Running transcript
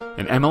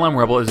An MLM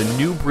Rebel is a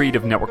new breed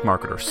of network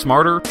marketer,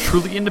 smarter,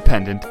 truly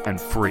independent,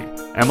 and free.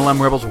 MLM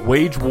Rebels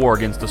wage war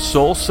against the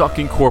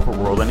soul-sucking corporate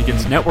world and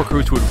against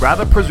networkers who would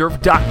rather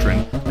preserve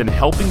doctrine than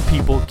helping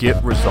people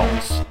get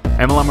results.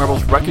 MLM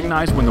Rebels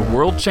recognize when the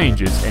world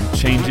changes and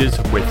changes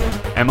with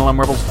it. MLM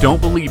Rebels don't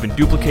believe in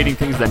duplicating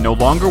things that no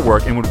longer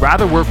work and would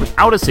rather work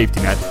without a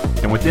safety net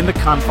than within the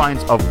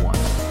confines of one.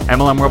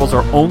 MLM Rebels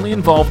are only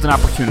involved in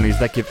opportunities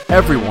that give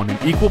everyone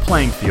an equal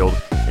playing field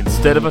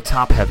instead of a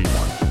top-heavy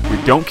one.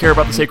 We don't care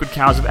about the sacred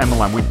cows of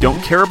MLM. We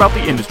don't care about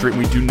the industry, and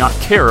we do not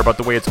care about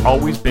the way it's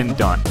always been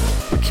done.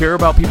 We care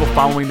about people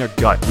following their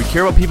gut. We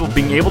care about people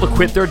being able to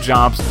quit their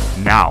jobs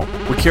now.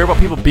 We care about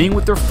people being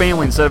with their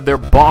family instead of their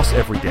boss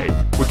every day.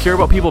 We care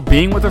about people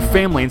being with their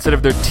family instead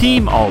of their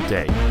team all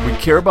day. We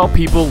care about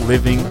people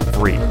living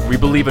free. We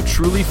believe a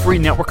truly free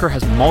networker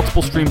has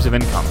multiple streams of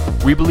income.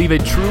 We believe a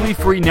truly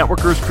free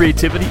networker's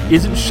creativity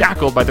isn't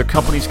shackled by their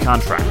company's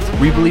contract.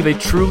 We believe a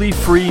truly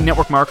free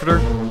network marketer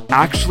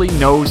actually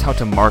knows how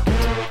to market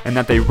and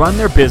that they run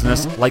their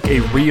business like a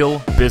real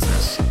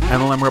business.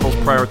 MLM Rebels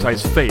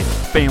prioritize faith,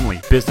 family,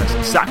 business,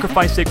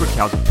 sacrifice sacred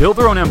cows, build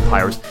their own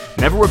empires,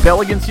 never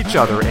rebel against each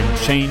other, and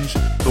change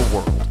the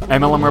world.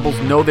 MLM Rebels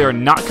know they are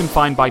not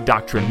confined by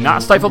doctrine,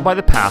 not stifled by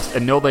the past,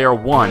 and know they are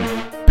one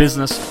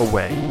business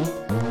away.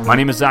 My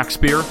name is Zach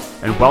Spear,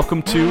 and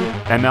welcome to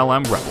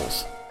MLM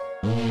Rebels.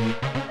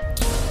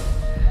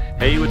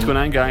 Hey, what's going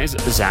on, guys?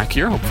 Zach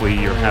here. Hopefully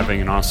you're having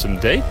an awesome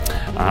day.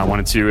 I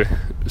wanted to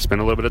spend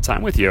a little bit of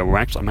time with you.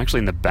 I'm actually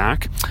in the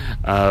back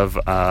of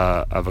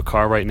a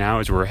car right now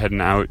as we're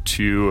heading out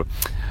to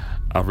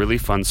a really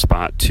fun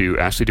spot.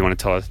 Ashley, do you want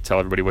to tell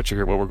everybody what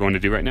we're going to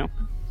do right now?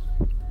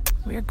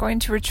 We are going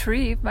to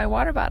retrieve my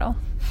water bottle.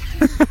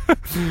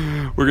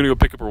 We're going to go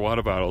pick up our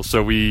water bottle.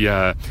 So we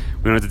went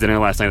to dinner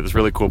last night at this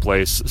really cool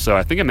place. So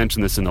I think I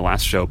mentioned this in the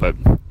last show, but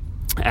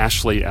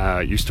Ashley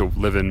used to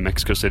live in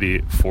Mexico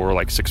City for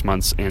like 6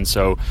 months, and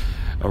so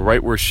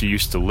right where she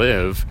used to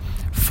live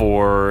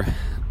for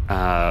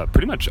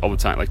pretty much all the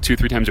time, like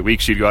 2-3 times a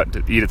week, she'd go out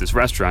to eat at this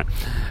restaurant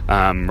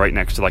right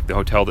next to like the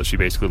hotel that she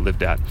basically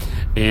lived at.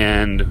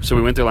 And so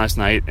we went there last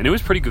night, and it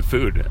was pretty good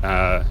food.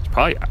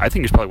 I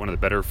think it's probably one of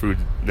the better food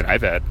that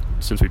I've had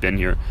since we've been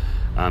here.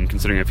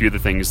 Considering a few of the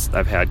things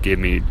I've had gave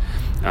me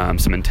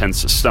some intense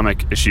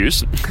stomach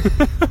issues.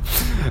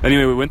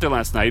 Anyway, we went there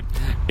last night,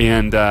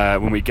 and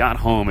when we got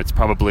home, it's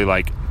probably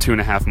like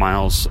 2.5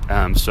 miles.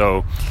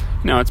 So,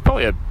 it's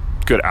probably a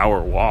good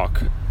hour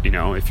walk,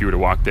 if you were to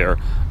walk there,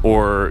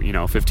 or,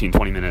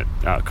 15-20 minute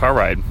car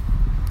ride.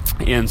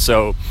 And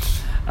so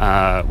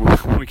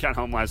when we got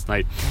home last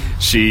night,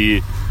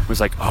 she was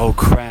like, oh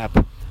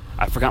crap,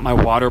 I forgot my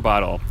water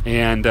bottle.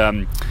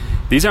 And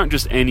these aren't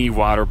just any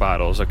water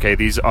bottles, okay?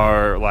 These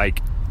are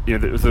like,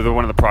 they're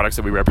one of the products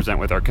that we represent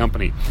with our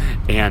company,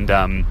 and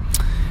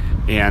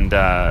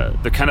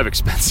they're kind of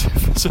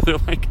expensive. So they're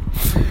like,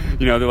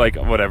 they're like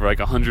whatever, like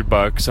 $100,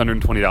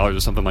 $120 or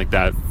something like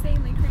that.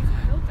 Insanely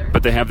crazy filter.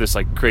 But they have this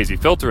like crazy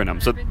filter in them,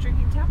 so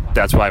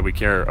that's why we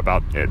care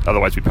about it.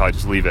 Otherwise, we'd probably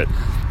just leave it.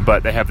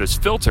 But they have this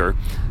filter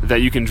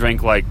that you can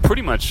drink like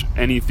pretty much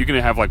any. You can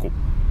have like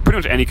pretty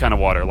much any kind of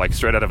water, like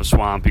straight out of a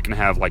swamp. You can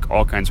have like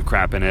all kinds of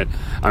crap in it.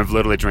 I've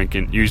literally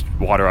used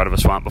water out of a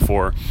swamp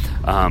before,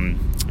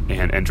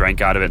 and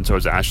drank out of it, and so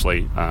has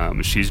Ashley.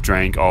 She's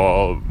drank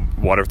all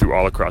water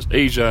all across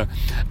Asia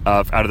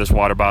out of this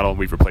water bottle.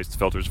 We've replaced the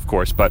filters, of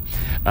course, but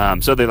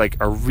so they like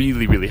are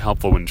really, really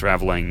helpful when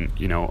traveling,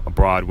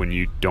 abroad when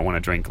you don't want to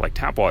drink like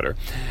tap water.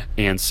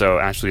 And so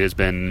Ashley has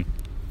been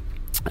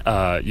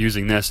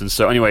using this, and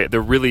so anyway, they're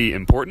really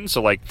important.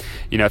 So like,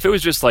 if it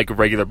was just like a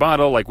regular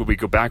bottle, like would we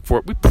go back for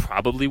it? We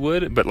probably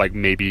would, but like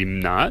maybe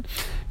not.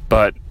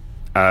 But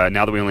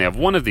now that we only have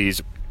one of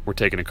these, we're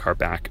taking a car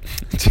back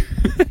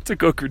to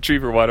go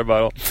retrieve her water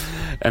bottle,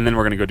 and then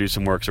we're going to go do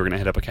some work. So we're going to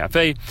hit up a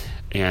cafe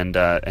and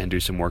do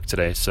some work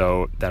today.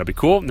 So that'll be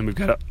cool. And then we've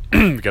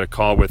got a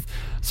call with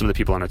some of the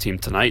people on our team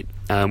tonight,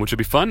 which will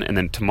be fun. And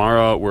then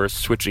tomorrow we're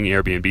switching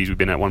Airbnbs. We've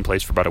been at one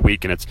place for about a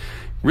week, and it's a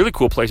really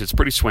cool place. It's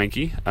pretty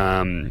swanky.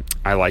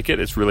 I like it.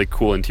 It's really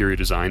cool interior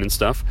design and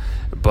stuff.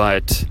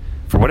 But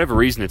for whatever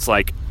reason, it's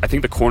like, I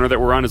think the corner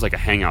that we're on is like a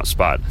hangout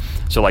spot.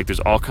 So like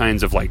there's all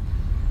kinds of like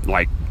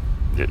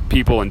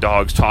people and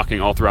dogs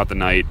talking all throughout the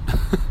night.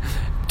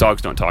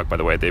 Dogs don't talk, by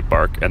the way; they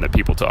bark, and the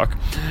people talk.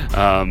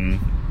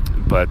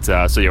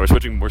 So yeah,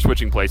 we're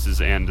switching places,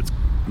 and it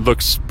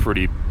looks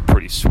pretty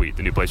sweet,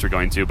 the new place we're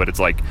going to. But it's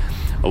like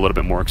a little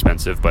bit more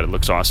expensive, but it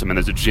looks awesome, and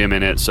there's a gym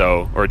in it,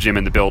 or a gym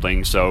in the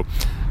building. So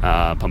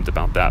pumped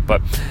about that.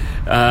 But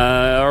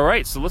all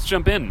right, so let's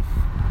jump in.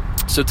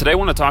 So today I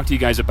want to talk to you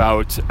guys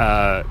about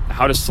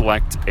how to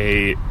select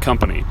a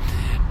company,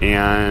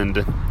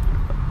 and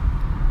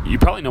you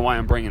probably know why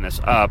I'm bringing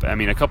this up. I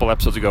mean, a couple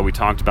episodes ago, we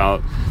talked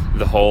about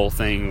the whole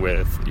thing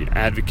with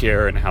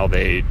Advocare and how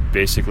they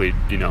basically,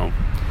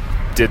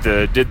 did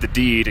the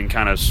deed and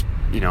kind of,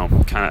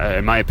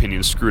 in my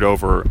opinion, screwed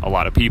over a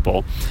lot of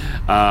people.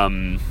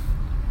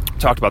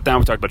 Talked about that.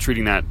 We talked about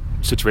treating that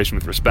situation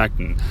with respect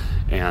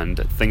and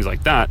things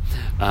like that.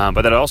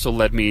 But that also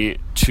led me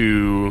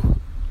to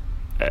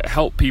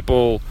help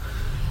people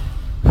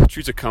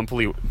choose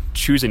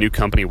a new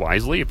company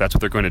wisely if that's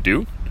what they're going to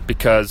do,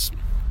 because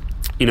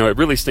it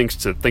really stinks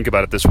to think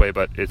about it this way,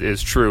 but it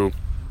is true.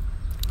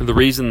 The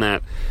reason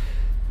that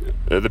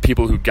the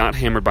people who got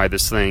hammered by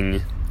this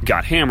thing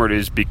got hammered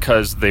is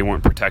because they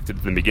weren't protected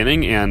in the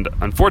beginning, and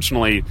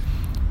unfortunately,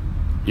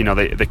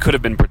 they could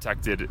have been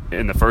protected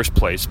in the first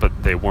place,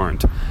 but they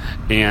weren't.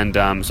 And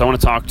so I want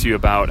to talk to you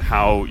about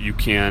how you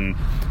can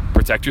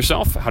protect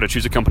yourself, how to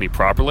choose a company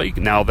properly.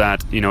 Now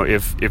that,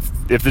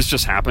 if this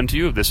just happened to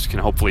you, this can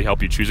hopefully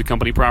help you choose a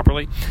company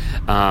properly.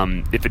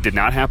 If it did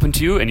not happen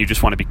to you and you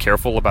just want to be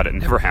careful about it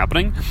never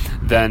happening,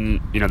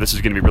 then, this is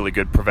going to be really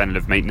good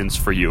preventative maintenance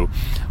for you.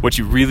 What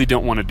you really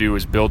don't want to do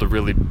is build a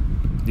really,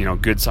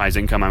 good size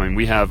income. I mean,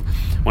 we have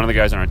one of the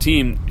guys on our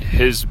team,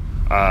 his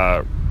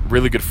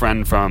really good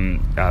friend from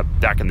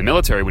back in the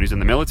military, when he's in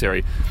the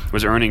military,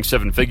 was earning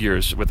 7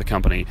 figures with the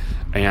company,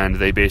 and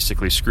they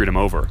basically screwed him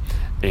over,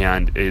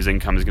 and his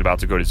income is about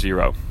to go to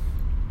zero.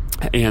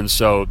 And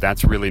so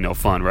that's really no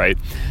fun, right?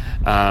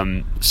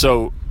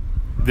 So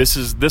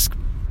this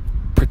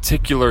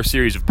particular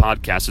series of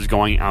podcasts is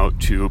going out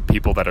to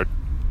people that are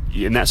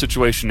in that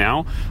situation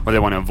now, or they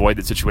want to avoid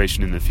that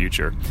situation in the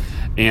future.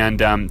 And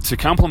to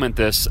complement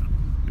this,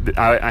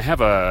 I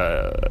have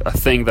a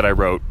thing that I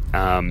wrote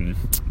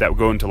that will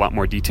go into a lot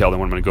more detail than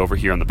what I'm going to go over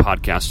here on the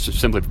podcast,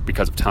 simply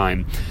because of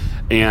time.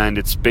 And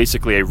it's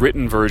basically a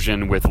written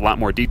version with a lot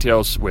more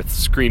details, with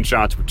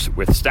screenshots,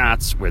 with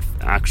stats, with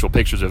actual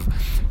pictures of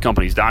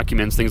companies'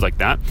 documents, things like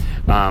that,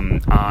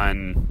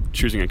 on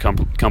choosing a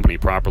company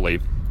properly.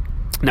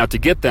 Now, to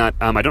get that,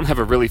 I don't have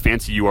a really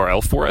fancy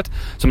URL for it,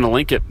 so I'm going to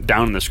link it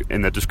down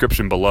in the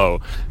description below.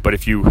 But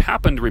if you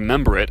happen to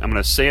remember it, I'm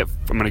going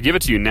to give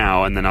it to you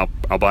now, and then I'll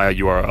buy a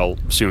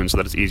URL soon so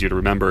that it's easier to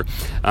remember.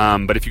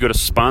 But if you go to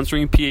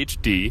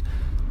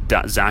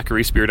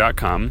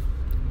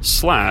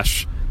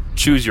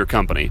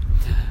sponsoringphd.zacharysphere.com/choose-your-company,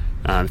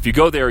 if you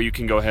go there, you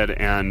can go ahead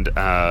and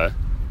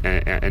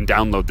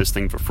download this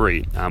thing for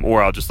free,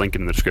 or I'll just link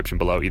it in the description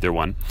below, either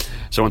one.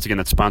 So once again,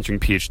 that's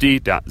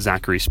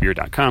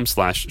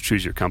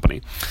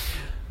sponsoringphd.zacharysphere.com/choose-your-company.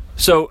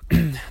 So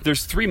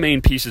there's 3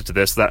 main pieces to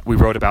this that we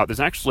wrote about. There's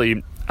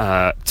actually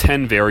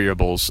 10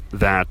 variables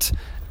that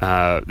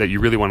you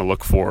really want to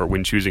look for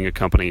when choosing a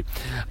company.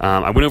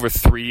 I went over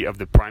 3 of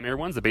the primary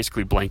ones that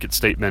basically blanket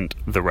statement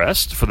the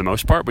rest for the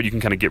most part, but you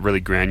can kind of get really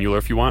granular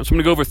if you want. So I'm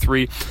going to go over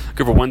 3,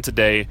 go over 1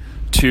 today,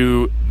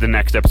 2 the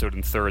next episode,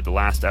 and 3rd the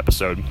last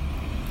episode.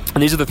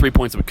 And these are the 3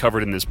 points that we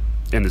covered in this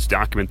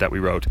document that we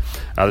wrote.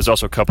 There's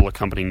also a couple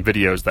accompanying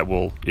videos that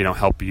will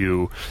help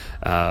you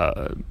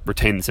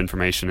retain this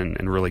information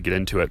and really get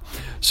into it.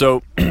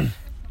 So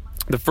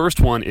the first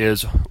one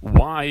is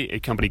why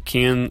a company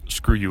can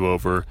screw you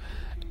over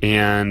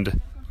and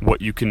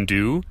what you can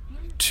do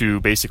to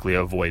basically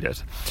avoid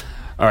it.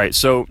 All right,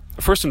 so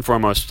first and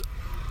foremost,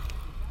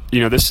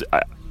 this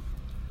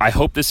I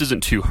hope this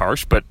isn't too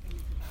harsh, but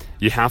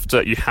you have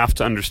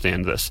to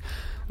understand this,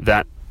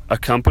 that a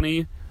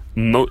company,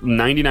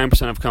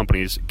 99% of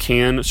companies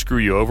can screw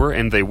you over,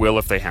 and they will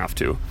if they have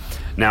to.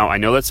 Now, I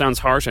know that sounds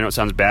harsh. I know it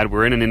sounds bad.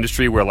 We're in an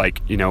industry where,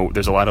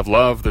 there's a lot of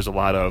love. There's a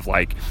lot of,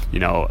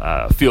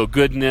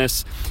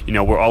 feel-goodness.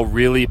 We're all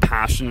really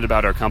passionate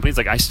about our companies.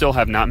 I still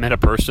have not met a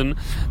person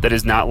that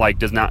is not,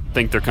 does not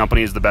think their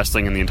company is the best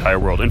thing in the entire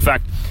world. In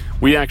fact,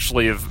 we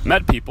actually have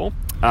met people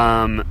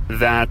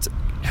that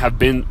have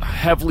been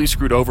heavily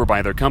screwed over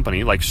by their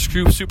company,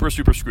 super,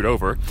 super screwed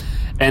over,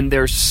 and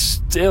they're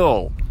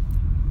still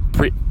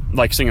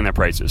singing their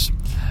praises.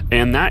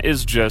 And that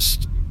is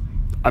just,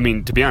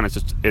 to be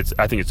honest,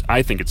 I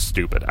think it's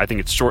stupid. I think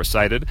it's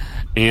short-sighted.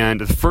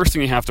 And the first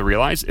thing you have to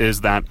realize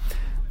is that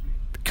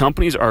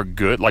companies are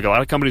good. A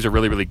lot of companies are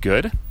really, really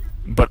good.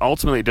 But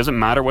ultimately, it doesn't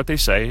matter what they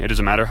say. It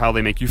doesn't matter how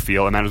they make you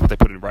feel. It matters what they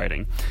put in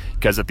writing.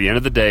 Because at the end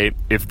of the day,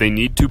 if they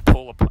need to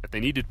pull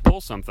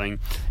something,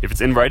 if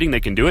it's in writing, they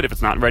can do it. If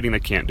it's not in writing, they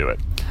can't do it.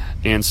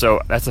 And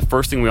so that's the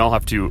first thing we all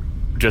have to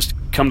just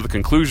come to the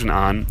conclusion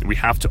on. We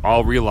have to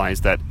all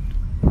realize that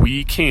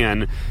we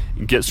can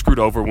get screwed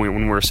over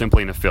when we're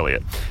simply an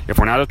affiliate. If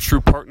we're not a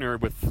true partner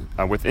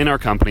within our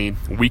company,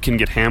 we can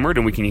get hammered,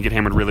 and we can get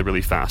hammered really,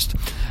 really fast.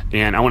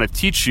 And I want to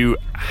teach you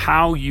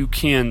how you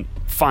can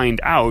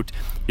find out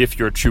if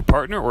you're a true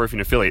partner or if you're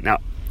an affiliate. Now,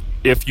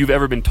 if you've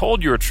ever been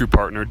told you're a true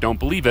partner, don't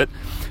believe it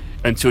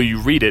until you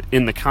read it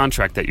in the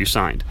contract that you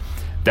signed.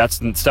 That's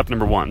step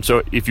number 1.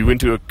 So if you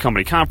went to a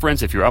company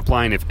conference, if you're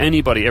upline, if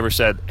anybody ever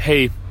said,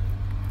 hey,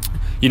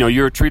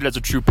 you're treated as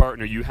a true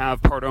partner, you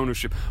have part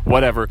ownership,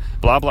 whatever,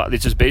 blah, blah.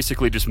 It's just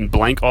basically just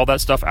blank all that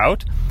stuff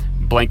out,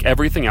 blank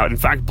everything out. In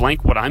fact,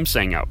 blank what I'm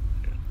saying out.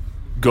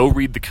 Go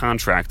read the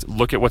contract,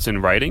 look at what's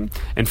in writing,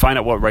 and find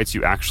out what rights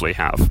you actually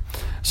have.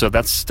 So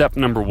that's step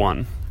number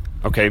 1,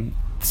 okay?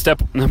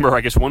 Step number,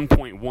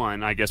 1.1,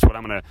 what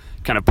I'm going to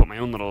kind of put my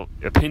own little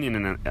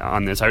opinion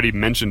on this. I already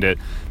mentioned it,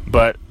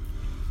 but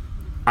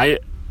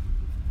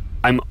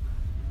I'm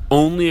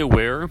only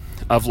aware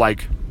of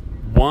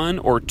 1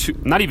 or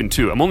 2, not even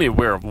 2. I'm only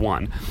aware of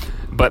 1,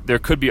 but there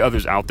could be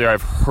others out there.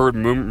 I've heard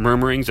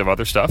murmurings of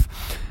other stuff,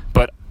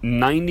 But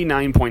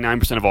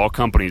 99.9% of all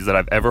companies that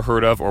I've ever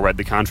heard of or read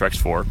the contracts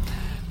for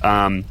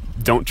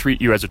don't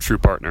treat you as a true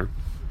partner.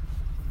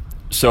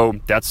 So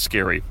that's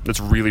scary. That's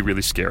really,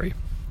 really scary.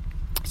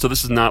 So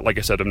this is not, like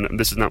I said,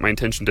 this is not my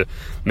intention to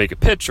make a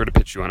pitch or to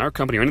pitch you on our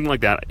company or anything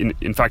like that.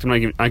 In fact, I'm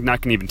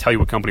not going to even tell you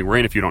what company we're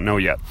in if you don't know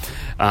yet.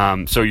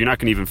 So you're not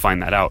going to even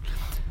find that out.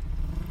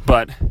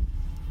 But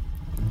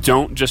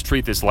don't just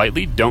treat this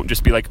lightly. Don't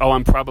just be like, oh,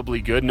 I'm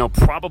probably good. No,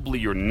 probably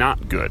you're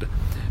not good.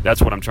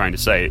 That's what I'm trying to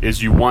say,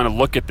 is you want to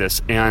look at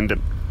this. And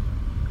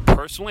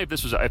personally, if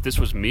this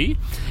was me,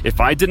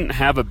 if I didn't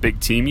have a big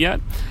team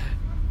yet,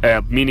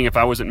 meaning if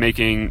I wasn't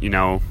making,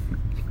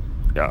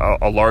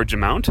 a large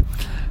amount,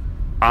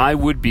 I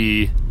would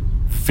be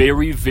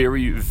very,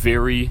 very,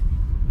 very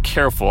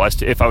careful as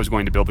to if I was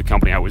going to build the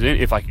company I was in,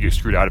 if I could get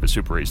screwed out of it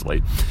super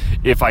easily.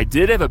 If I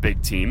did have a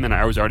big team and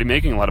I was already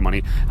making a lot of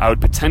money, I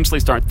would potentially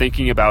start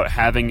thinking about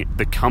having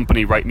the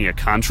company write me a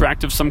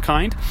contract of some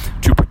kind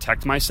to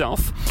protect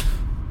myself,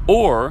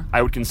 or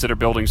I would consider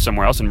building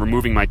somewhere else and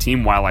removing my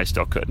team while I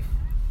still could.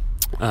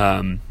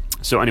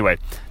 So anyway,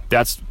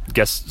 that's, I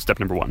guess, step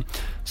number one.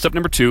 Step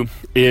number two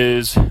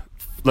is,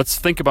 let's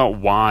think about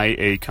why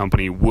a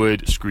company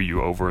would screw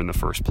you over in the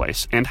first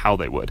place and how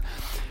they would.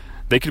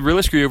 They could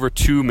really screw you over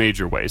two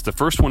major ways. The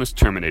first one is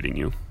terminating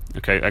you.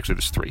 Okay, actually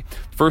there's three.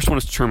 The first one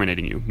is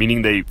terminating you,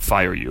 meaning they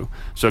fire you.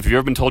 So if you've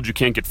ever been told you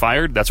can't get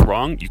fired, that's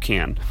wrong. You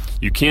can.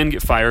 You can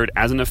get fired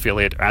as an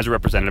affiliate, as a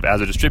representative,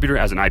 as a distributor,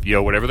 as an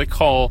IPO, whatever they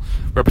call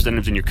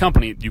representatives in your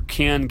company. You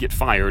can get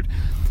fired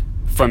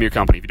from your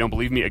company. If you don't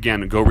believe me,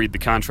 again, go read the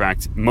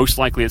contract. Most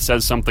likely it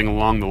says something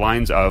along the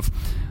lines of,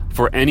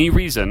 for any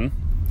reason,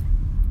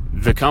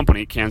 the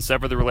company can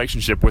sever the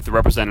relationship with the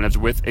representatives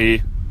with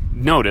a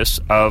notice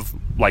of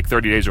like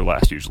 30 days or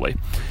less usually.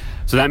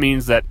 So that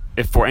means that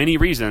if for any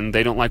reason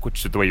they don't like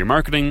the way you're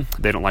marketing,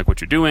 they don't like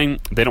what you're doing,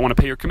 they don't want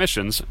to pay your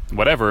commissions,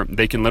 whatever,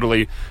 they can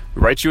literally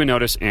write you a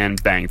notice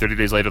and bang, 30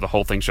 days later the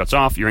whole thing shuts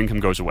off, your income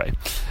goes away.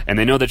 And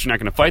they know that you're not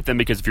going to fight them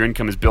because if your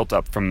income is built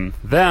up from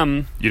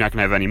them, you're not going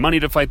to have any money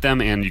to fight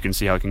them, and you can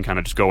see how it can kind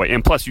of just go away.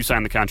 And plus you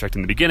signed the contract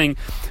in the beginning,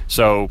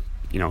 so,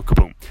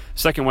 kaboom.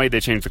 Second way, they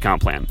change the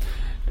comp plan.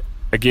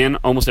 Again,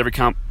 almost every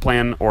comp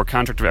plan or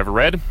contract I've ever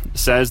read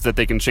says that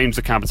they can change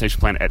the compensation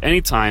plan at any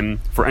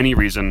time for any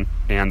reason,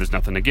 and there's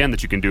nothing, again,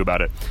 that you can do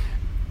about it.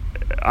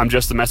 I'm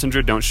just the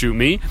messenger. Don't shoot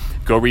me.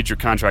 Go read your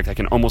contract. I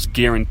can almost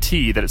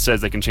guarantee that it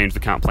says they can change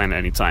the comp plan at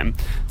any time.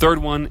 Third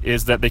one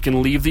is that they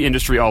can leave the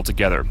industry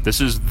altogether.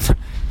 This is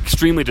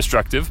extremely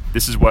destructive.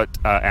 This is what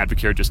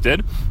Advocare just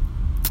did.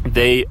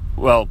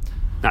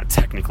 Not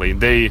technically.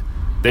 They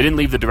didn't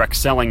leave the direct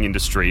selling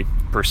industry,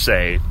 per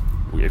se,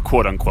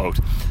 quote unquote,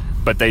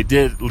 but they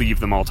did leave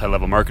the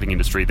multi-level marketing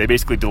industry. They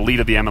basically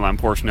deleted the MLM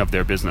portion of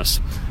their business.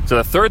 So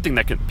the third thing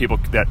that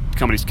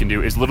companies can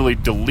do is literally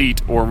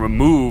delete or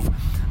remove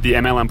the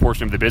MLM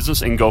portion of the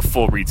business and go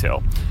full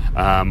retail,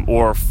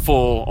 or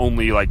full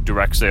only like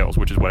direct sales,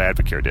 which is what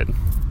Advocare did.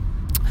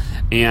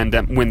 And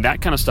when that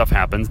kind of stuff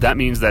happens, that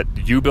means that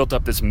you built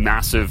up this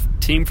massive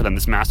team for them,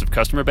 this massive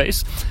customer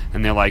base,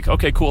 and they're like,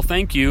 okay, cool,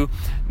 thank you.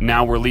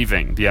 Now we're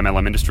leaving the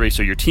MLM industry,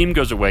 so your team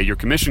goes away, your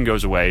commission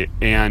goes away,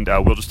 and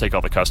we'll just take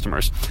all the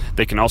customers.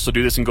 They can also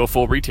do this and go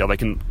full retail. They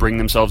can bring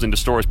themselves into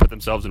stores, put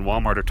themselves in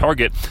Walmart or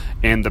Target,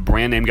 and the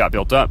brand name got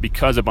built up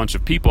because a bunch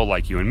of people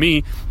like you and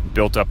me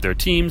built up their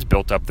teams,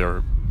 built up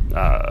their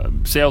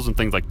sales and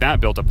things like that,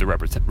 built up their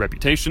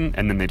reputation,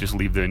 and then they just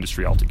leave the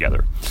industry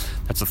altogether.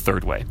 That's the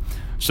third way.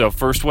 So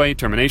first way,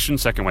 termination.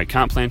 Second way,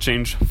 comp plan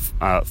change.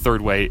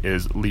 Third way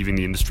is leaving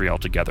the industry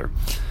altogether.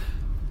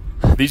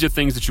 These are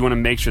things that you want to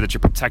make sure that you're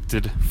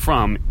protected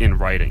from in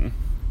writing.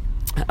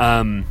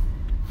 In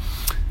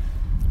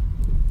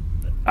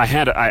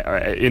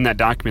that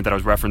document that I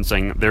was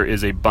referencing, there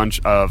is a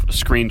bunch of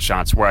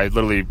screenshots where I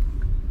literally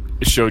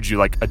showed you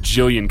like a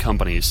jillion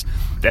companies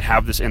that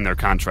have this in their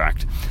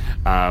contract.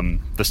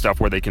 The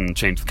stuff where they can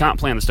change the comp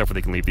plan, the stuff where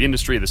they can leave the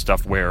industry, the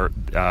stuff where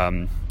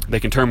they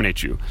can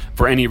terminate you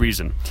for any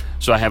reason.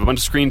 So I have a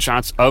bunch of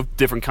screenshots of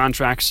different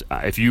contracts.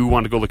 If you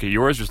want to go look at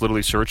yours, just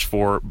literally search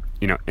for,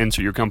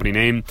 insert your company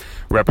name,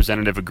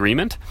 representative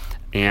agreement,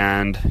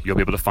 and you'll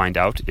be able to find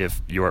out if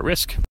you're at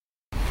risk.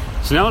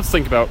 So now let's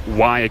think about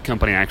why a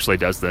company actually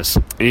does this.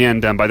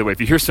 And by the way,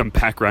 if you hear some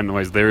background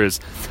noise, there is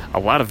a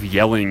lot of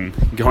yelling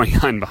going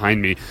on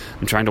behind me.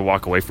 I'm trying to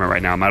walk away from it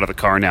right now. I'm out of the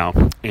car now.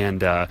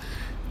 And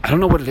I don't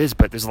know what it is,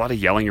 but there's a lot of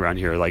yelling around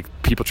here, like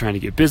people trying to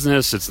get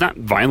business. It's not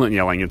violent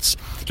yelling. It's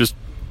just,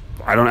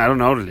 I don't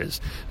know what it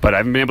is, but I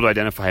haven't been able to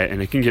identify it, and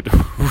it can get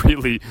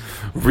really,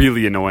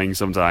 really annoying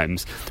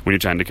sometimes when you're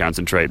trying to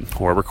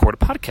concentrate or record a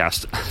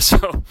podcast.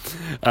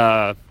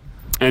 So,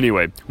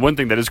 anyway, one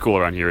thing that is cool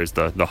around here is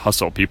the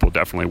hustle. People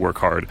definitely work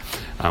hard,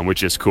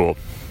 which is cool.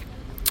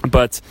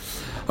 But,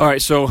 all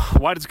right, so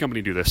why does the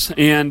company do this?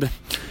 And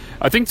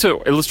I think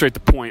to illustrate the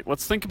point,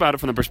 let's think about it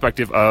from the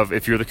perspective of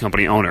if you're the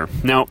company owner.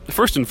 Now,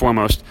 first and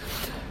foremost,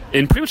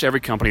 in pretty much every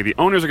company, the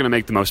owners are going to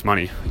make the most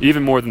money,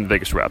 even more than the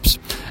biggest reps.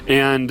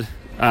 And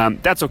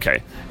that's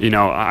okay.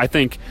 I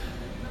think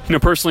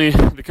Personally,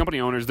 the company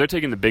owners, they're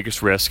taking the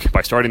biggest risk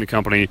by starting the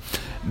company.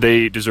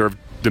 They deserve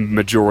the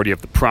majority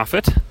of the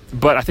profit,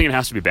 but I think it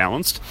has to be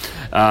balanced.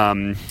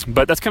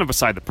 But that's kind of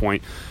beside the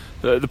point.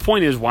 The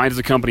point is, why does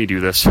a company do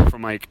this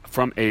from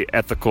a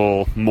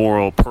ethical,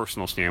 moral,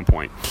 personal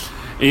standpoint?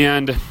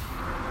 And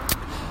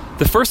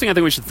the first thing I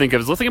think we should think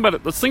of is let's think about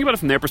it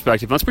from their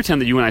perspective. Let's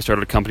pretend that you and I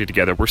started a company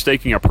together. We're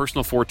staking our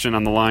personal fortune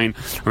on the line,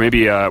 or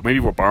maybe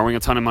we're borrowing a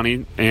ton of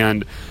money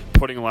and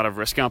putting a lot of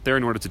risk out there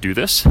in order to do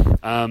this.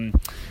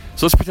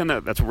 So let's pretend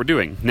that that's what we're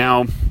doing.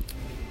 Now,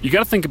 you got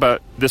to think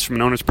about this from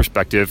an owner's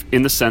perspective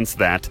in the sense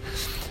that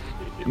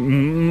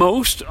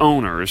most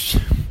owners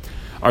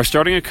are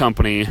starting a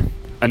company,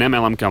 an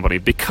MLM company,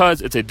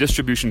 because it's a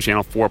distribution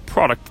channel for a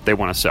product that they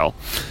want to sell.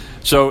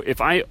 So if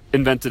I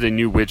invented a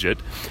new widget,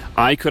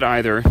 I could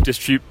either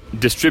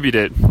distribute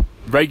it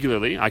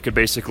regularly. I could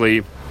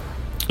basically,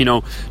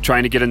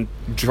 try to get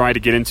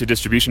into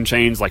distribution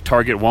chains like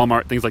Target,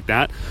 Walmart, things like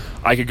that.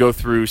 I could go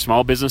through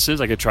small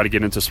businesses. I could try to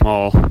get into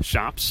small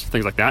shops,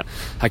 things like that.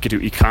 I could do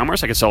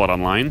e-commerce. I could sell it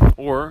online.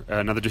 Or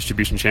another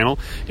distribution channel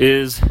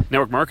is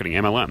network marketing,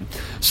 MLM.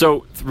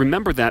 So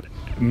remember that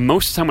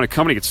most of the time when a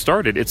company gets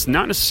started, it's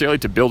not necessarily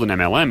to build an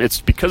MLM. It's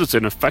because it's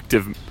an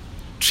effective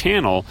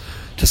channel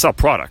to sell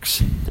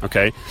products,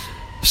 okay?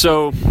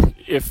 So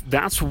if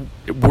that's,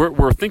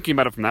 we're thinking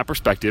about it from that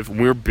perspective,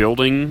 we're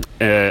building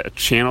a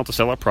channel to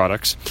sell our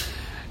products,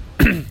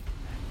 you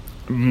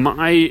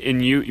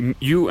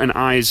and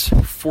I's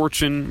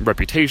fortune,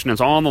 reputation,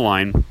 it's all on the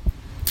line.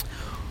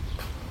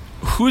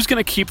 Who's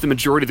going to keep the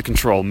majority of the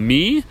control,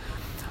 me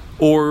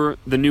or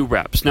the new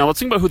reps? Now let's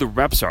think about who the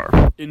reps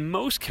are. In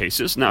most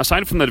cases, now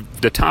aside from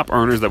the top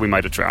earners that we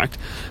might attract,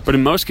 but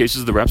in most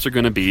cases the reps are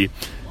going to be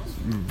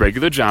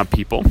regular job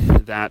people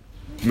that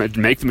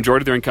make the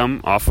majority of their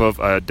income off of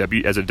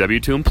as a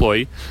W-2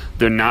 employee.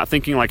 They're not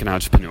thinking like an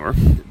entrepreneur.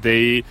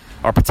 They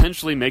are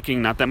potentially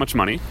making not that much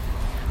money,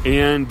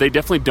 and they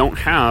definitely don't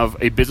have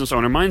a business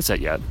owner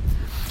mindset yet.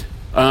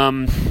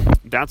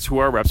 That's who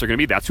our reps are going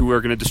to be. That's who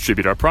we're going to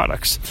distribute our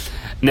products.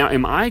 Now,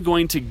 am I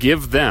going to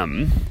give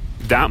them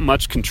that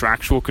much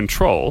contractual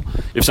control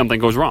if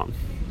something goes wrong?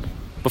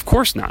 Of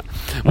course not.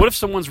 What if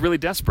someone's really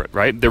desperate,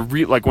 right?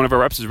 Like one of our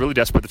reps is really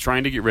desperate. They're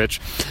trying to get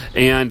rich,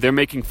 and they're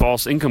making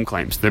false income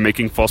claims. They're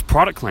making false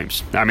product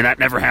claims. I mean, that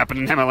never happened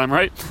in MLM,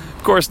 right?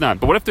 Of course not.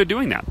 But what if they're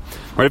doing that?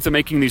 Right? If they're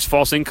making these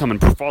false income and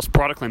false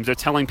product claims, they're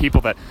telling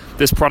people that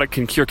this product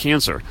can cure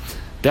cancer.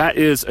 That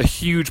is a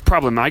huge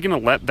problem. Am I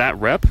going to let that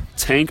rep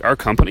tank our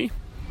company?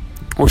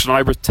 Or should I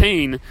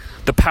retain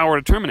the power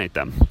to terminate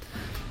them?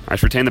 I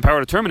should retain the power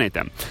to terminate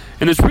them.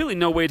 And there's really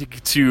no way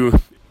to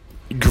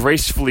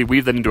gracefully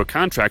weave that into a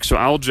contract, so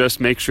I'll just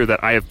make sure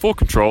that I have full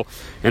control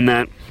and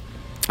that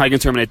I can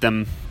terminate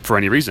them for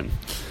any reason,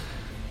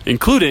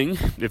 including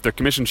if their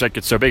commission check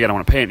gets so big I don't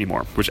want to pay it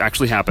anymore, which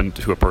actually happened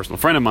to a personal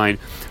friend of mine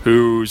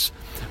whose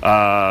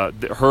one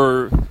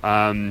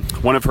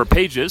of her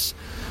pages,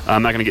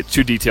 I'm not going to get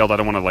too detailed, I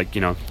don't want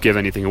to give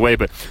anything away,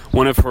 but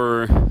one of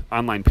her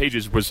online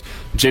pages was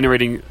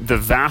generating the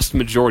vast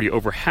majority,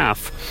 over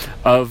half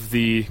of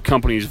the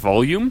company's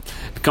volume.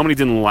 The company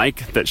didn't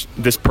like that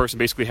this person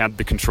basically had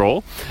the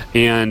control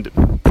and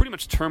pretty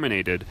much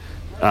terminated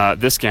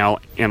this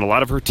gal and a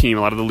lot of her team,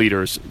 a lot of the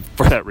leaders,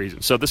 for that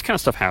reason. So this kind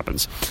of stuff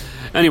happens.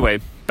 Anyway,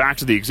 back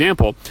to the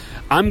example,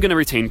 I'm going to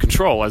retain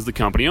control as the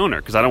company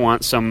owner because I don't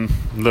want some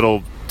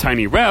little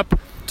tiny rep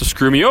to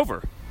screw me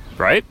over,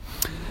 right?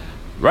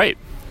 Right.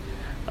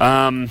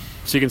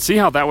 So you can see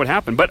how that would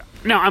happen. But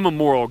now I'm a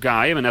moral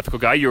guy. I'm an ethical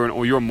guy. You're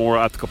a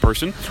moral, ethical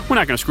person. We're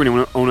not going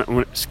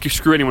to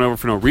screw anyone over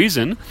for no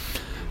reason.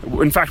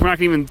 In fact, we're not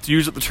going to even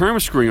use the term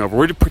screwing over.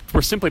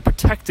 We're simply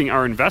protecting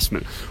our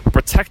investment. We're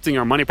protecting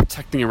our money,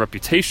 protecting our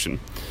reputation.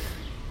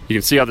 You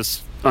can see how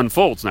this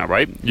unfolds now,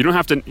 right? You don't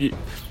have to...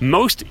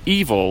 Most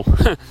evil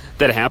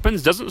that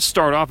happens doesn't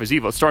start off as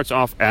evil. It starts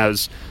off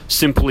as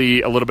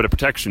simply a little bit of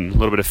protection, a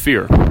little bit of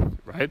fear,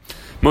 right?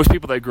 Most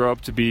people that grow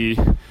up to be,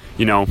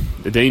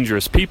 the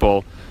dangerous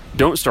people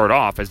don't start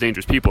off as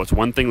dangerous people. It's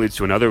one thing leads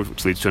to another,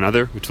 which leads to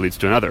another, which leads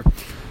to another.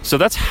 So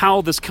that's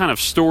how this kind of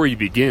story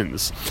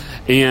begins.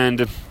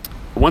 And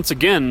once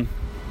again,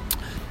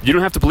 you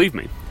don't have to believe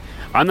me.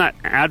 I'm not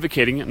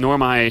advocating, nor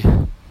am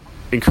I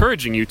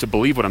encouraging you to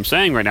believe what I'm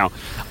saying right now.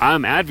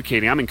 I'm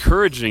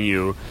encouraging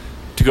you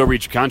to go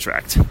reach a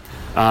contract.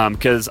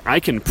 Because I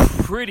can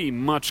pretty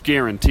much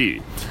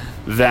guarantee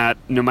that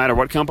no matter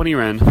what company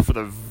you're in, for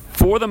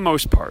the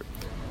most part,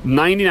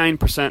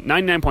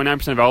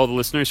 99.9% of all the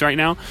listeners right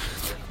now,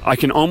 I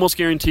can almost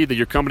guarantee that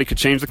your company could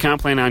change the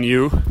comp plan on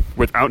you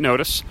without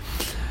notice.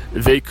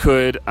 They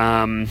could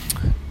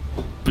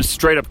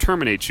straight up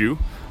terminate you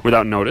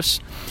without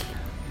notice,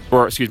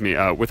 or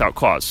without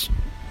cause,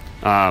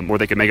 or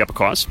they could make up a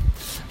cause.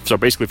 So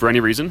basically, for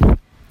any reason.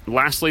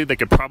 Lastly, they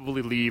could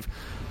probably leave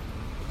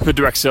the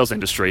direct sales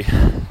industry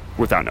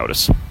without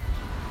notice,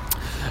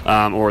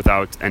 or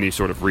without any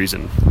sort of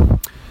reason.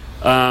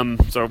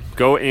 So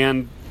go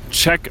and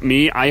check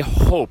me. I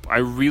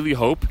really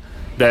hope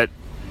that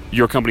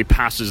your company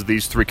passes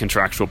these 3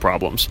 contractual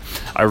problems.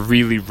 I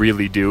really,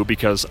 really do,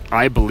 because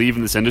I believe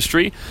in this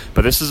industry,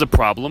 but this is a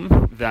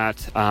problem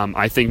that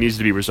I think needs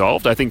to be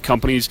resolved. I think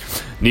companies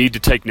need to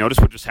take notice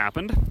what just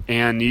happened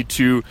and need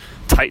to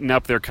tighten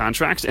up their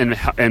contracts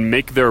and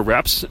make their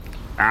reps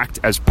act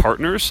as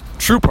partners,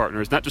 true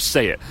partners, not just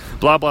say it.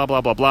 Blah, blah,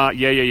 blah, blah, blah.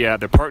 Yeah.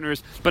 They're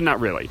partners, but not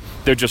really.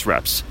 They're just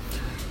reps.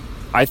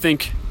 I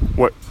think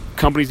what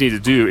companies need to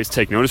do is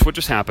take notice what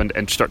just happened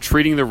and start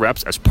treating their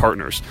reps as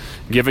partners,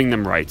 giving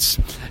them rights.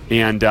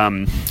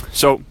 And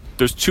so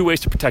there's 2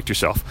 ways to protect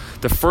yourself.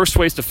 The first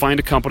way is to find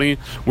a company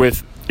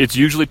with, it's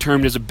usually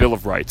termed as a bill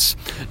of rights.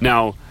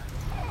 Now,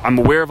 I'm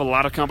aware of a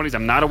lot of companies.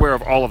 I'm not aware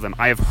of all of them.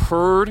 I have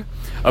heard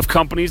of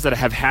companies that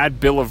have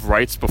had bill of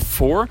rights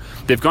before.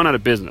 They've gone out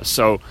of business.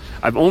 So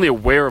I'm only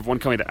aware of one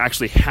company that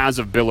actually has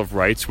a bill of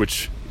rights,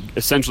 which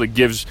essentially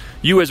gives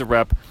you as a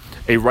rep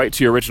a right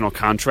to your original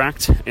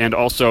contract and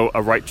also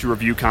a right to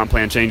review comp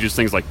plan changes,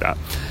 things like that.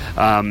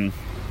 I'm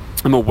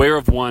aware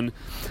of one.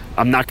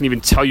 I'm not going to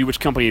even tell you which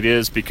company it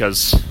is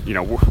because,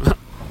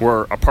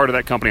 we're a part of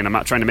that company and I'm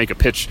not trying to make a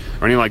pitch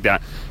or anything like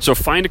that. So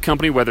find a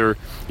company, whether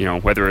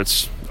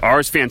it's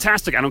ours,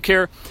 fantastic, I don't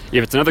care.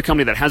 If it's another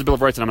company that has a bill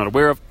of rights that I'm not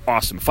aware of,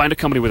 awesome. Find a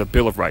company with a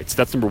bill of rights.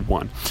 That's number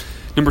 1.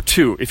 Number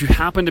 2, if you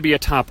happen to be a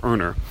top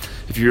earner,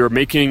 if you're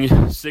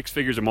making 6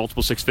 figures or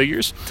multiple 6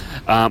 figures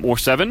or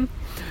 7,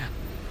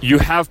 you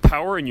have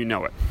power and you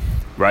know it,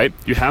 right?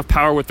 You have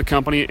power with the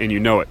company and you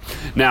know it.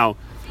 Now,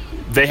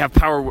 they have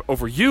power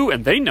over you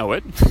and they know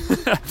it.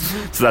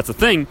 So that's the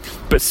thing.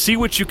 But see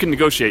what you can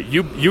negotiate.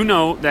 You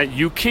know that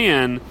you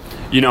can,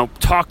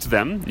 talk to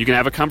them. You can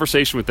have a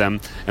conversation with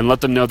them and let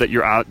them know that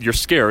you're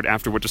scared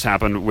after what just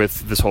happened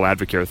with this whole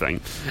Advocare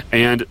thing.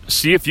 And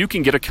see if you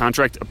can get a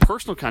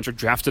personal contract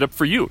drafted up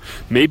for you.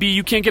 Maybe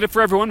you can't get it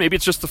for everyone. Maybe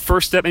it's just the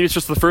first step. Maybe it's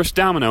just the first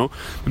domino.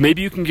 But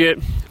maybe you can get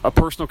a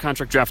personal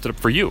contract drafted up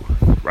for you,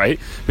 right?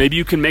 Maybe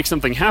you can make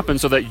something happen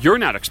so that you're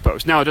not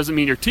exposed. Now, it doesn't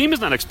mean your team is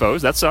not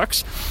exposed. That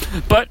sucks.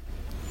 But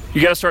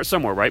you got to start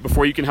somewhere, right?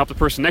 Before you can help the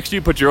person next to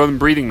you, put your own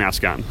breathing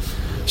mask on.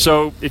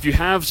 So if you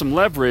have some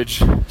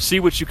leverage, see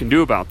what you can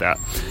do about that.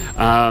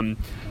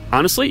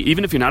 Honestly,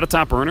 even if you're not a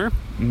top earner,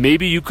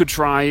 maybe you could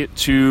try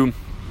to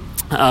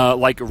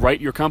write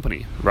your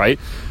company, right?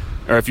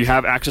 Or if you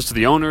have access to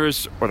the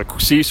owners or the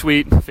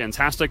C-suite,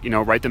 fantastic.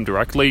 Write them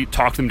directly,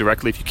 talk to them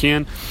directly if you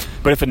can.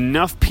 But if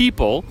enough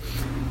people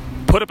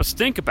put up a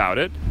stink about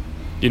it,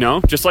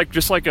 just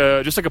like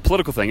a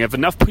political thing. If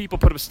enough people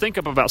put a stink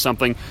up about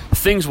something,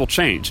 things will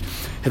change.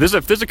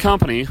 If there's a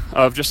company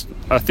of just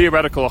a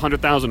theoretical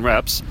 100,000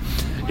 reps,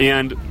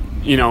 and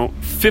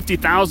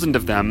 50,000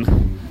 of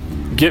them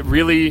get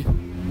really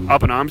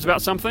up in arms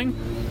about something,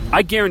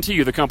 I guarantee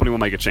you the company will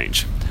make a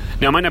change.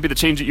 Now, it might not be the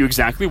change that you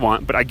exactly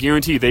want, but I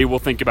guarantee they will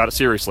think about it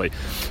seriously.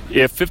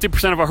 If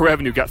 50% of our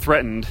revenue got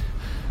threatened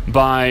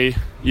by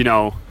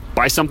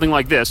something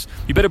like this,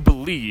 you better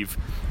believe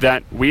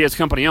that we as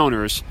company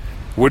owners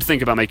would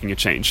think about making a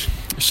change.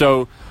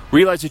 So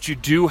realize that you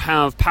do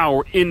have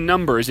power in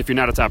numbers if you're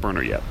not a top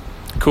earner yet.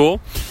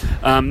 Cool?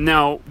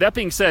 Now, that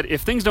being said,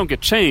 if things don't get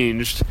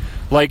changed,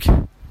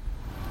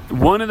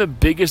 one of the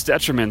biggest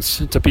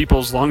detriments to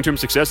people's long-term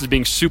success is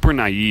being super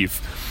naive.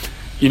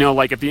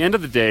 At the end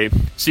of the day,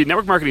 see,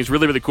 network marketing is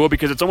really, really cool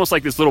because it's almost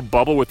like this little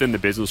bubble within the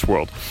business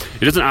world.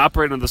 It doesn't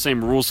operate under the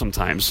same rules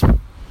sometimes.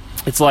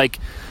 It's like,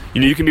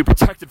 you can be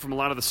protected from a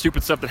lot of the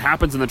stupid stuff that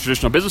happens in the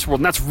traditional business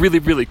world, and that's really,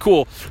 really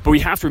cool. But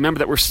we have to remember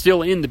that we're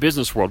still in the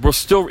business world. We're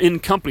still in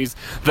companies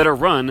that are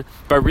run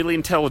by really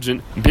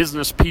intelligent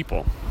business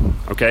people.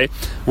 Okay?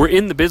 We're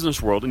in the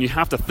business world, and you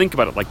have to think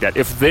about it like that.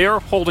 If they're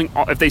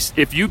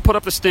if you put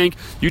up the stink,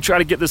 you try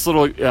to get this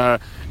little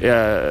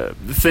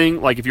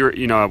thing, like if you're,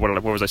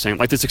 what was I saying?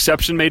 Like this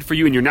exception made for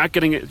you, and you're not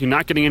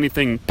getting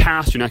anything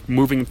passed. You're not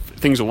moving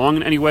things along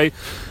in any way.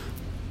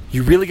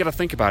 You really got to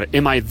think about it.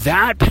 Am I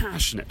that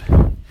passionate?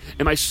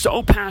 Am I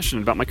so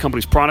passionate about my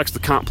company's products, the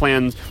comp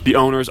plans, the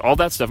owners, all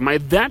that stuff? Am I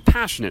that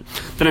passionate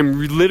that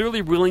I'm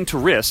literally willing to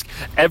risk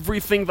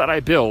everything that I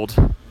build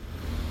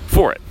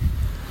for it?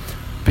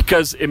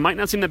 Because it might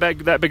not seem that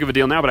big of a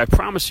deal now, but I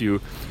promise you,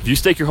 if you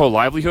stake your whole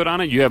livelihood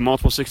on it, you have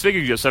multiple 6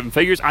 figures, you have 7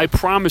 figures, I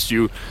promise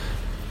you,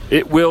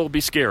 it will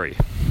be scary.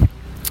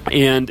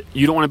 And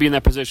you don't want to be in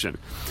that position.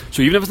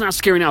 So even if it's not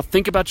scary now,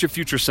 think about your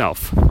future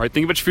self. Right?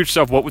 Think about your future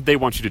self. What would they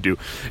want you to do?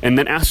 And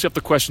then ask yourself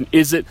the question,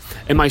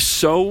 am I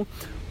so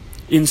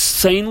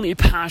insanely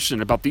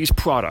passionate about these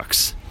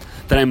products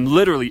that I'm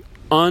literally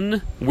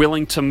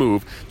unwilling to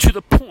move to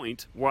the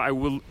point where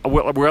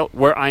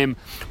I am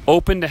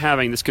open to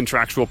having this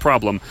contractual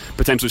problem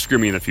potentially screw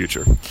me in the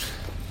future?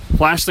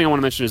 Last thing I want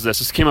to mention is this.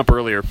 This came up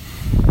earlier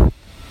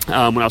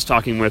when I was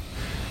talking with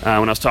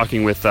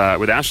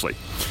Ashley.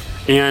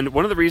 And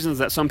one of the reasons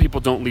that some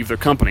people don't leave their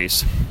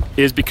companies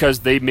is because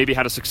they maybe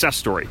had a success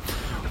story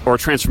or a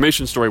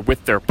transformation story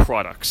with their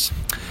products.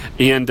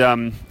 And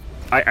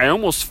I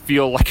almost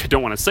feel like I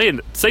don't want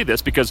to say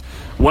this because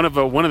we have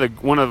a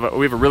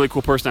really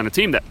cool person on the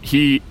team that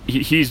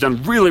he's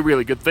done really,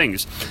 really good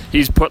things.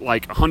 He's put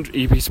like 100,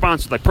 he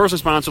sponsored, like personally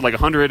sponsored like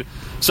 100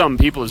 some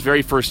people his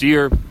very first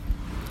year.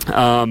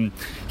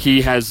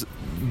 He has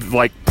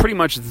like pretty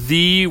much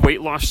the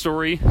weight loss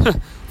story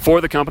for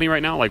the company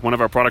right now. Like one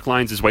of our product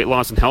lines is weight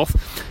loss and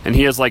health, and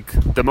he has like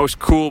the most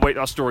cool weight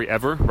loss story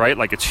ever, right?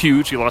 Like it's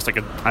huge. He lost like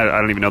I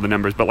don't even know the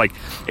numbers, but like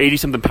 80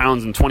 something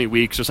pounds in 20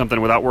 weeks or something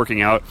without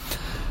working out.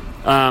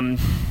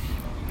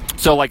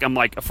 So like I'm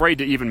like afraid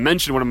to even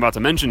mention what I'm about to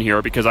mention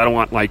here because I don't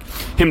want like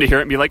him to hear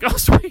it and be like, oh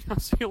sweet, I'll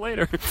see you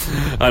later.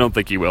 I don't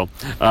think he will,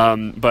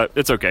 but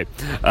it's okay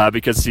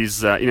because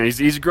he's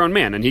he's a grown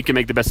man and he can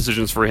make the best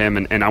decisions for him,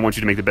 and I want you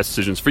to make the best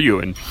decisions for you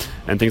and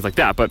things like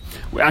that. But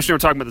actually, we were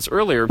talking about this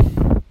earlier.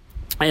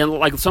 And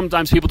like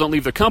sometimes people don't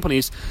leave their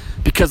companies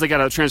because they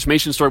got a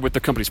transformation story with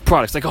their company's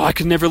products. Like, oh, I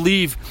could never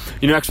leave,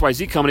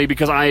 XYZ company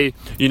because I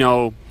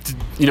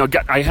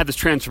had this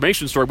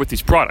transformation story with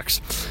these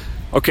products.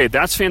 Okay,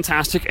 that's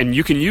fantastic, and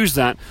you can use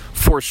that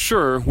for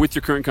sure with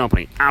your current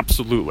company.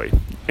 Absolutely,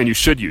 and you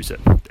should use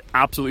it.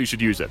 Absolutely, you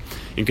should use it,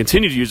 and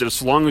continue to use it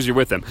as long as you're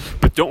with them.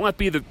 But don't let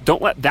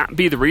that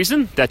be the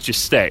reason that you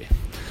stay.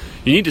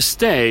 You need to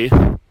stay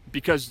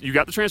because you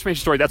got the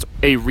transformation story. That's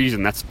a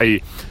reason. That's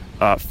a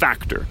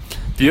factor.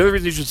 The other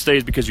reason you should stay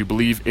is because you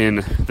believe in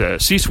the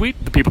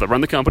C-suite, the people that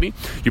run the company.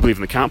 You believe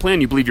in the comp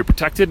plan. You believe you're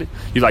protected.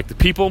 You like the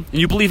people. And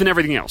you believe in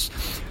everything else.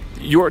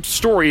 Your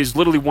story is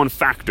literally one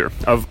factor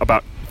of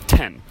about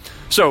 10.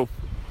 So,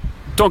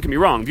 don't get me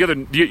wrong.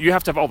 You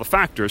have to have all the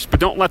factors, but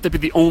don't let that be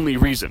the only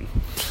reason.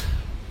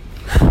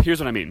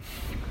 Here's what I mean.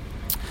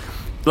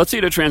 Let's say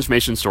you had a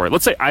transformation story.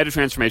 Let's say I had a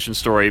transformation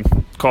story,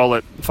 call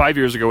it 5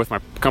 years ago with my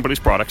company's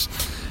products,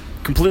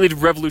 completely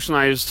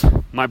revolutionized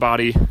my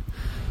body,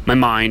 my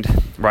mind,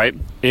 right?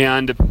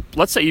 And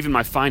let's say even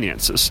my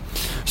finances.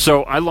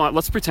 So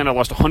let's pretend I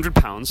lost 100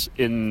 pounds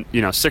in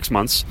 6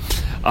 months.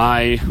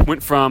 I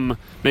went from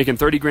making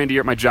 30 grand a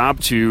year at my job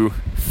to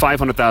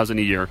 500,000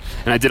 a year,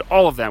 and I did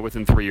all of that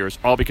within 3 years,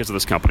 all because of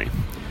this company.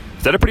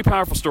 Is that a pretty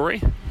powerful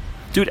story?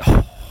 Dude,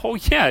 oh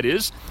yeah, it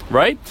is,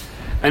 right?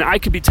 And I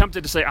could be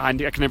tempted to say, I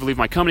can never leave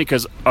my company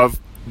because of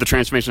the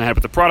transformation I had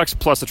with the products,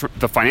 plus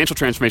the financial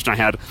transformation I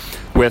had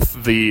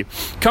with the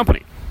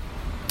company.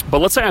 But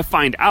let's say I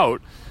find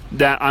out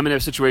that I'm in a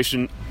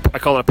situation, I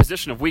call it a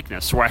position of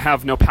weakness, where I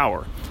have no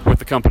power with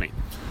the company.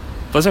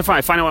 Let's say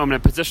I find out I'm in a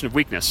position of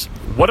weakness.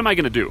 What am I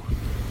going to do,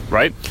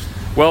 right?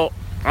 Well,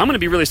 I'm going to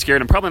be really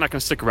scared. I'm probably not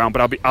going to stick around,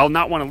 but I'll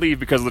not want to leave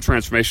because of the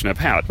transformation I've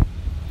had.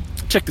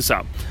 Check this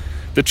out.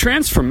 The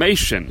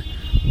transformation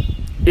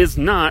is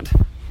not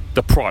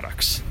the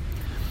products.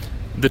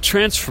 The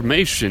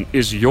transformation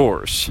is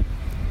yours.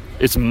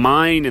 It's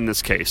mine in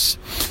this case.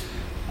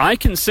 I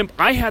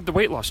had the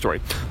weight loss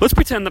story. Let's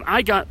pretend that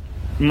I got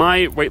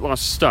my weight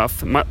loss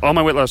stuff, all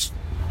my weight loss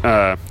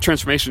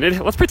transformation.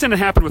 Let's pretend it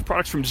happened with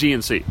products from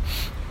GNC.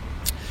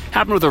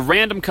 Happened with a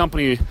random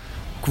company,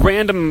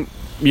 random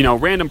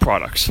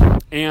products.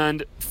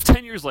 And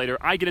 10 years later,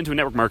 I get into a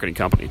network marketing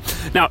company.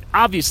 Now,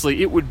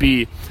 obviously, it would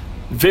be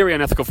very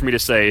unethical for me to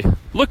say,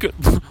 look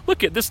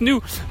at this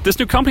new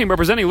company I'm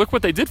representing. Look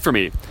what they did for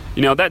me.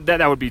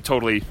 That would be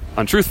totally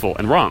untruthful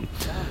and wrong.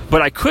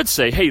 But I could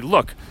say, hey,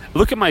 look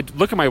at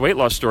my weight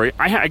loss story.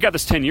 I got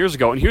this 10 years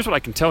ago, and here's what I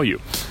can tell you.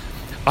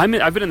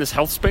 I've been in this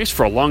health space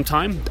for a long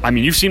time. I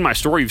mean, you've seen my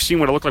story. You've seen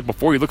what I look like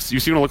before. You've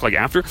seen what I look like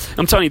after.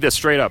 I'm telling you this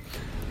straight up.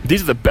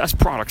 These are the best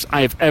products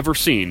I have ever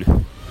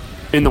seen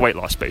in the weight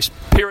loss space.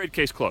 Period.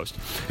 Case closed.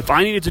 If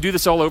I needed to do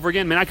this all over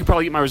again, man, I could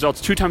probably get my results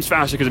 2 times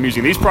faster because I'm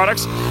using these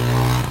products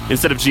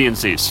instead of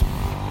GNC's.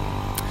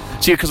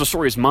 See, because the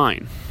story is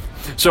mine.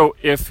 So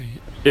if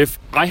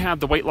I have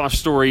the weight loss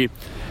story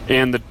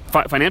and the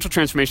financial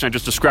transformation I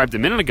just described a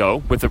minute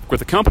ago with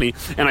the company,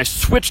 and I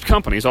switched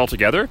companies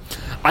altogether,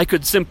 I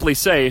could simply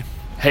say,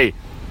 hey,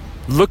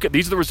 look at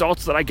these are the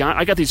results that I got.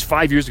 I got these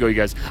 5 years ago, you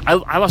guys.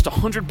 I lost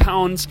 100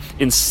 pounds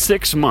in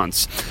 6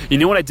 months. You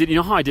know what I did? You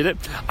know how I did it?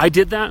 I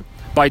did that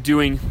by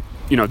doing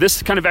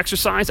this kind of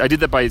exercise. I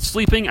did that by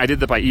sleeping. I did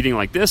that by eating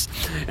like this.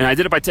 And I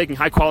did it by taking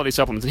high-quality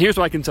supplements. And here's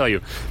what I can tell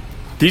you.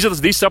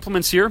 These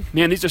supplements here,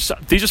 man, these are some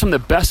of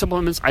the best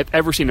supplements I've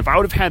ever seen. If I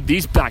would have had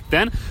these back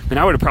then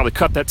I would have probably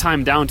cut that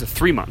time down to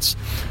 3 months,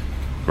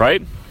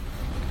 right?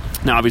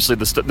 Now, obviously,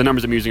 the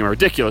numbers I'm using are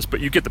ridiculous, but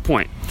you get the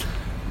point.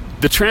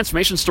 The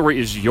transformation story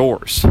is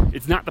yours.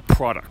 It's not the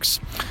products.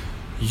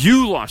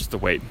 You lost the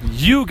weight.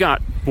 You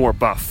got more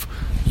buff.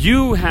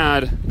 You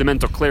had the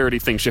mental clarity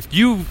thing shift.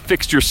 You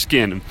fixed your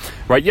skin,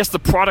 right? Yes, the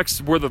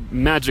products were the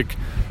magic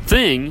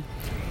thing,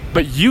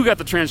 but you got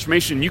the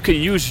transformation. You can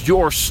use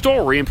your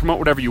story and promote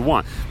whatever you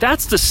want.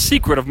 That's the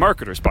secret of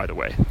marketers, by the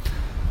way,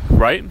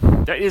 right?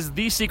 That is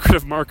the secret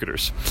of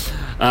marketers.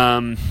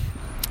 And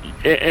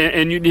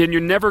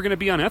you're never going to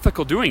be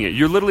unethical doing it.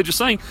 You're literally just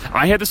saying,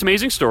 I had this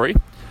amazing story,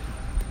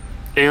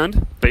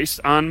 and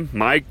based on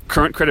my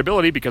current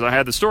credibility, because I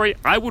had the story,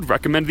 I would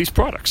recommend these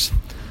products.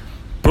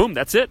 Boom,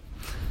 that's it.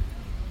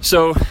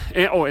 So,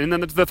 and then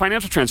the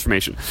financial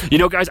transformation.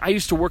 Guys, I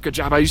used to work a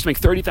job. I used to make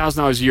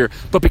 $30,000 a year.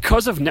 But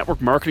because of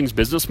network marketing's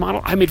business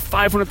model, I made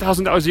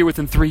 $500,000 a year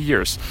within 3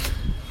 years.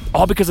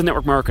 All because of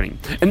network marketing.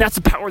 And that's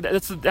the power,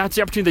 that's the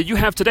opportunity that you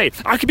have today.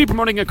 I could be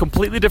promoting a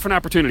completely different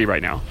opportunity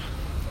right now,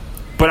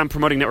 but I'm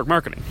promoting network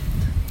marketing.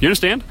 You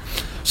understand?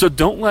 So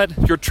don't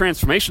let your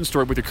transformation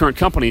story with your current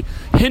company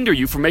hinder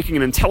you from making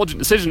an intelligent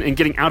decision and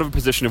getting out of a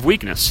position of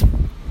weakness.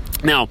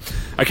 Now,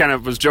 I kind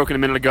of was joking a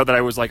minute ago that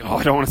I was like,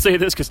 I don't want to say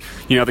this because,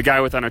 the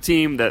guy within our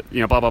team that,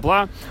 blah, blah,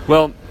 blah.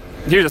 Well,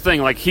 here's the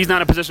thing, he's not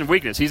in a position of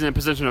weakness. He's in a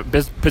position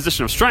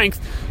of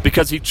strength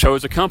because he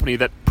chose a company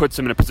that puts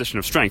him in a position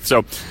of strength.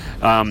 So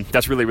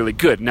that's really, really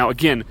good. Now,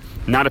 again,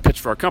 not a pitch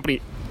for our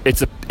company.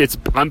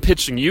 I'm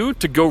pitching you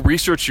to go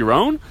research your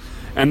own.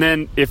 And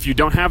then if you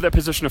don't have that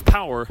position of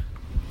power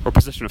or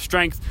position of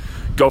strength,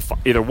 go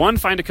either one,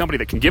 find a company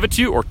that can give it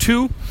to you, or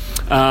two,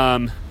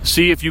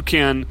 see if you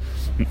can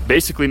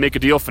basically make a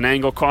deal,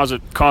 finagle,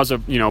 cause a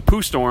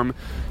poo storm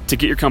to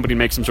get your company to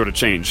make some sort of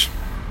change.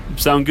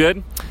 Sound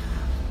good?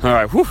 All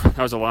right, that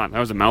was a lot. That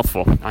was a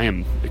mouthful. I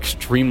am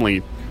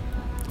extremely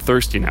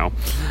thirsty now.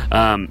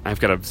 I've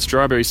got a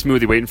strawberry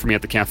smoothie waiting for me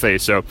at the cafe,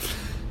 so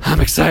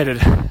I'm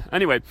excited.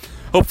 Anyway,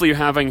 hopefully you're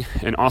having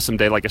an awesome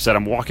day. Like I said,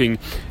 I'm walking.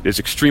 It is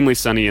extremely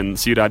sunny in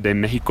Ciudad de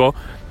Mexico,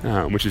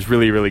 which is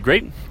really, really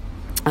great.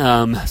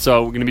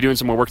 So we're going to be doing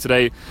some more work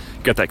today.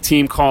 Got that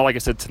team call, like I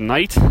said,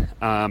 tonight,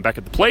 back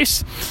at the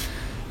place.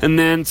 And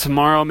then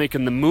tomorrow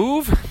making the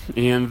move.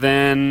 And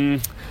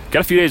then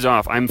got a few days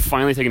off. I'm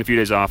finally taking a few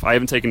days off. I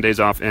haven't taken days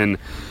off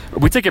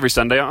we take every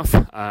Sunday off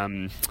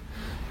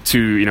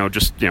to,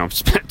 just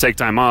take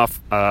time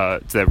off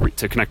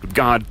to connect with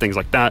God, things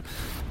like that.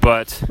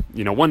 But,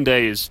 one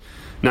day is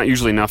not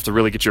usually enough to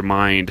really get your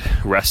mind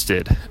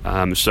rested.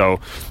 So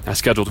I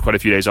scheduled quite a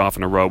few days off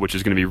in a row, which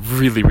is going to be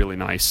really, really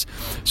nice.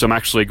 So I'm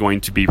actually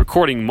going to be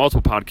recording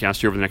multiple podcasts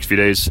here over the next few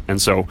days.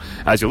 And so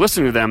as you're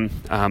listening to them,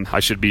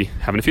 I should be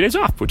having a few days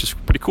off, which is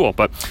pretty cool.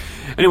 But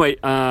anyway,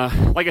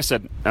 like I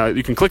said,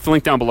 you can click the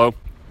link down below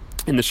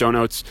in the show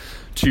notes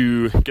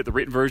to get the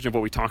written version of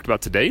what we talked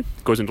about today. It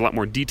goes into a lot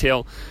more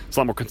detail. It's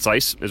a lot more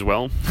concise as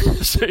well.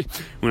 So you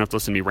won't have to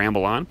listen to me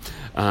ramble on.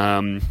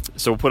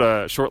 So we'll put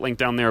a short link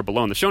down there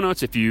below in the show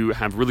notes. If you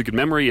have really good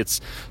memory,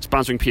 it's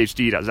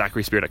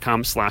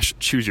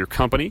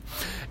sponsoringphd.zacharyspear.com/choose-your-company.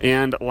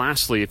 And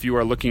lastly, if you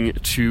are looking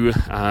to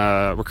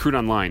recruit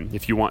online,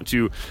 if you want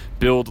to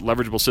build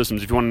leverageable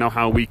systems, if you want to know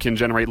how we can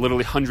generate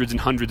literally hundreds and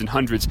hundreds and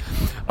hundreds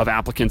of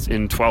applicants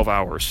in 12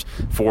 hours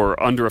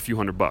for under a few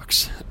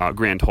 $100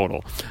 grand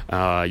total,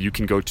 you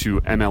can go to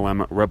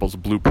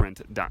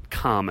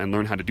MLMRebelsBlueprint.com and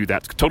learn how to do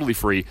that. It's totally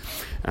free.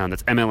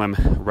 That's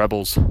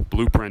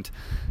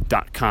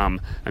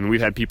MLMRebelsBlueprint.com. And we've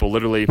had people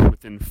literally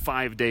within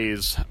 5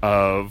 days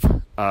of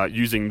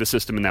using the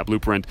system in that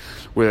blueprint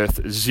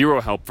with zero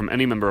help from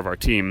any member of our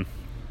team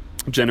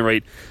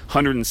generate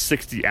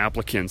 160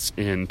 applicants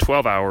in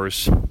 12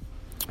 hours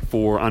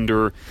for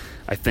under,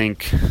 I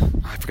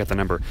forgot the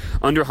number,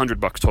 under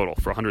 $100 total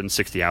for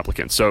 160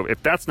 applicants. So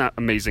if that's not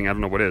amazing, I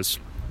don't know what is.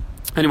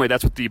 Anyway,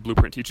 that's what the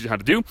blueprint teaches you how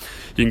to do. You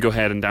can go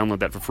ahead and download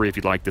that for free if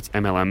you'd like. That's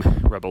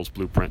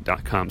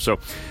MLMRebelsBlueprint.com. So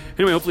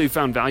anyway, hopefully you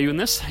found value in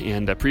this,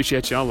 and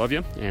appreciate y'all. Love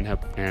you,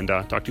 and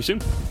talk to you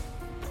soon.